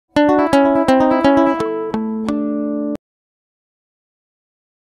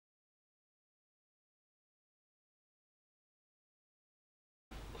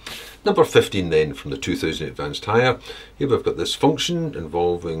Number 15 then from the 2000 Advanced Higher. Here we've got this function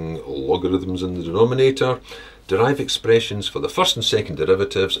involving logarithms in the denominator. Derive expressions for the first and second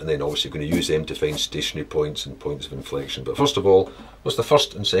derivatives, and then obviously going to use them to find stationary points and points of inflection. But first of all, what's the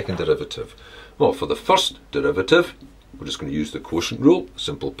first and second derivative? Well, for the first derivative, we're just going to use the quotient rule,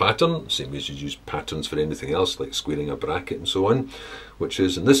 simple pattern, same as you use patterns for anything else like squaring a bracket and so on, which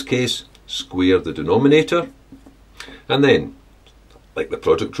is in this case square the denominator, and then like the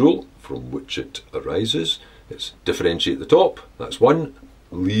product rule from which it arises, it's differentiate the top, that's 1,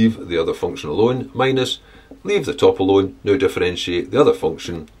 leave the other function alone, minus, leave the top alone, now differentiate the other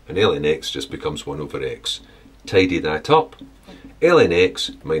function, and ln x just becomes 1 over x. Tidy that up, ln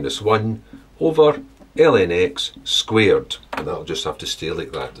x minus 1 over ln x squared, and that'll just have to stay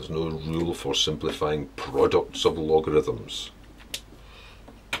like that. There's no rule for simplifying products of logarithms.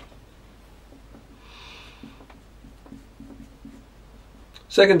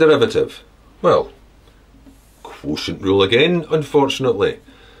 Second derivative, well, quotient rule again, unfortunately.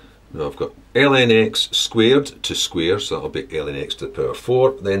 Now I've got ln x squared to square, so that'll be ln x to the power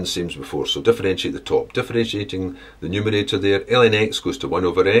 4, then same as before, so differentiate the top. Differentiating the numerator there, ln x goes to 1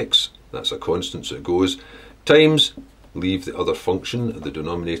 over x, that's a constant so it goes, times, leave the other function, the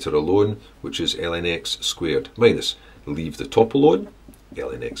denominator alone, which is ln x squared, minus, leave the top alone,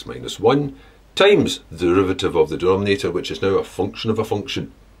 ln x minus 1, times the derivative of the denominator, which is now a function of a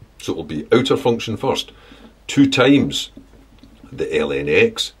function, so it will be outer function first, 2 times the ln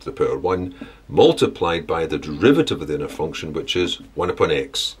x to the power 1 multiplied by the derivative of the inner function, which is 1 upon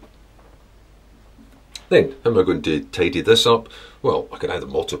x. Then, how am I going to tidy this up? Well, I can either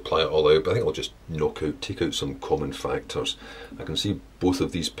multiply it all out, but I think I'll just take out some common factors. I can see both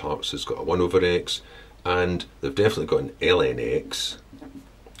of these parts has got a 1 over x, and they've definitely got an ln x.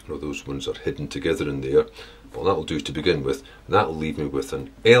 Well, those ones are hidden together in there. Well, that'll do to begin with. That'll leave me with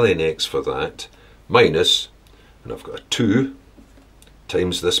an ln x for that, minus, and I've got a 2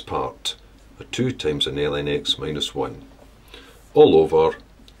 times this part, a 2 times an ln x minus 1, all over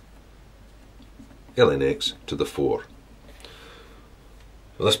ln x to the 4.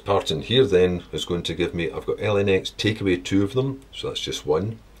 Well, this part in here then is going to give me, I've got ln x, take away 2 of them, so that's just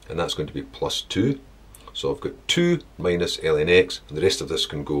 1, and that's going to be plus 2. So I've got 2 minus ln x, and the rest of this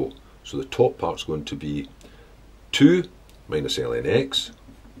can go. So the top part's going to be 2 minus ln x.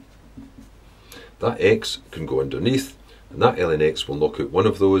 That x can go underneath, and that ln x will knock out one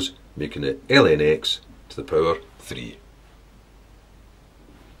of those, making it ln x to the power 3.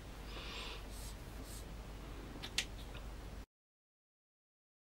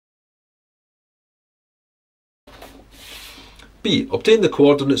 B. Obtain the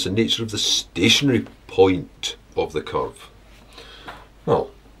coordinates and nature of the stationary point of the curve.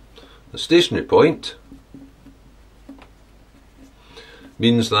 Well, the stationary point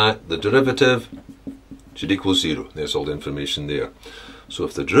means that the derivative should equal 0. There's all the information there. So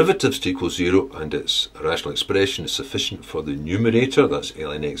if the derivative to equal 0 and its rational expression is sufficient for the numerator, that's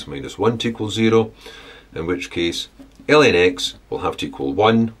ln x minus 1 to equal 0, in which case ln x will have to equal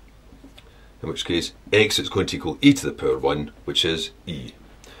 1, in which case x is going to equal e to the power 1, which is e.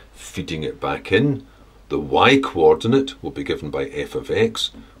 Feeding it back in, the y coordinate will be given by f of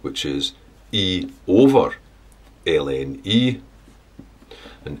x, which is e over ln e,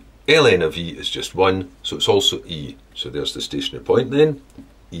 and ln of e is just 1, so it's also e. So there's the stationary point then,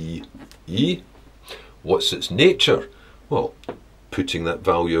 e, e. What's its nature? Well, putting that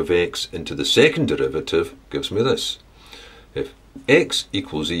value of x into the second derivative gives me this. If x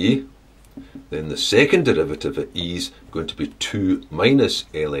equals e, then the second derivative at e is going to be 2 minus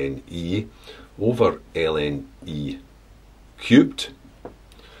ln e over ln e cubed,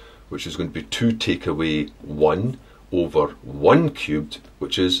 which is going to be 2 take away 1 over 1 cubed,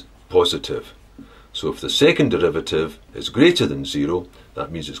 which is positive. So if the second derivative is greater than 0,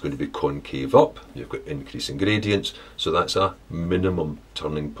 that means it's going to be concave up. You've got increasing gradients, so that's a minimum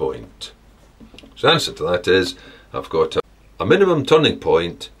turning point. So the answer to that is, I've got a minimum turning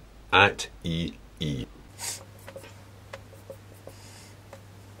point at E.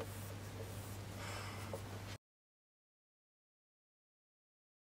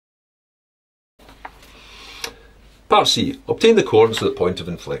 Part C. Obtain the coordinates of the point of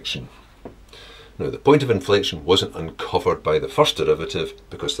inflection. Now, the point of inflection wasn't uncovered by the first derivative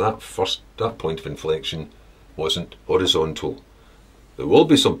because that point of inflection wasn't horizontal. There will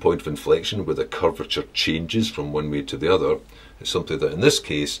be some point of inflection where the curvature changes from one way to the other. It's simply that in this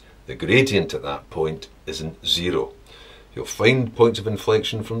case, the gradient at that point isn't 0. You'll find points of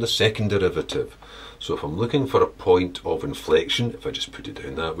inflection from the second derivative. So if I'm looking for a point of inflection, if I just put it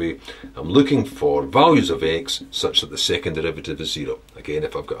down that way, I'm looking for values of x such that the second derivative is 0. Again,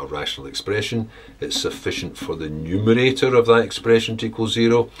 if I've got a rational expression, it's sufficient for the numerator of that expression to equal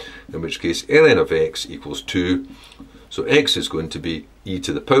 0, in which case ln of x equals 2. So x is going to be e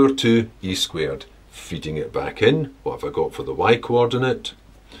to the power 2, e squared. Feeding it back in, what have I got for the y coordinate?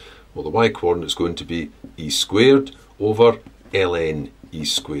 Well, the y coordinate is going to be e squared over ln e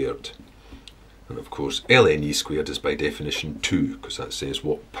squared. And of course, ln e squared is by definition 2, because that says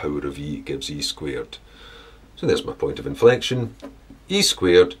what power of e gives e squared. So there's my point of inflection, e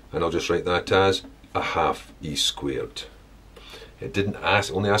squared, and I'll just write that as a half e squared. It didn't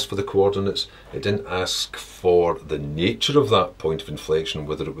only ask for the coordinates, it didn't ask for the nature of that point of inflection,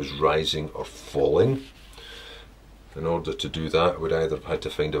 whether it was rising or falling. In order to do that, I would either have had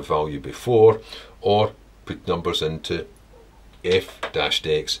to find a value before, or put numbers into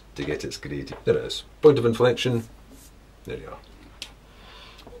f-x to get its gradient. There it is. Point of inflection. There you are.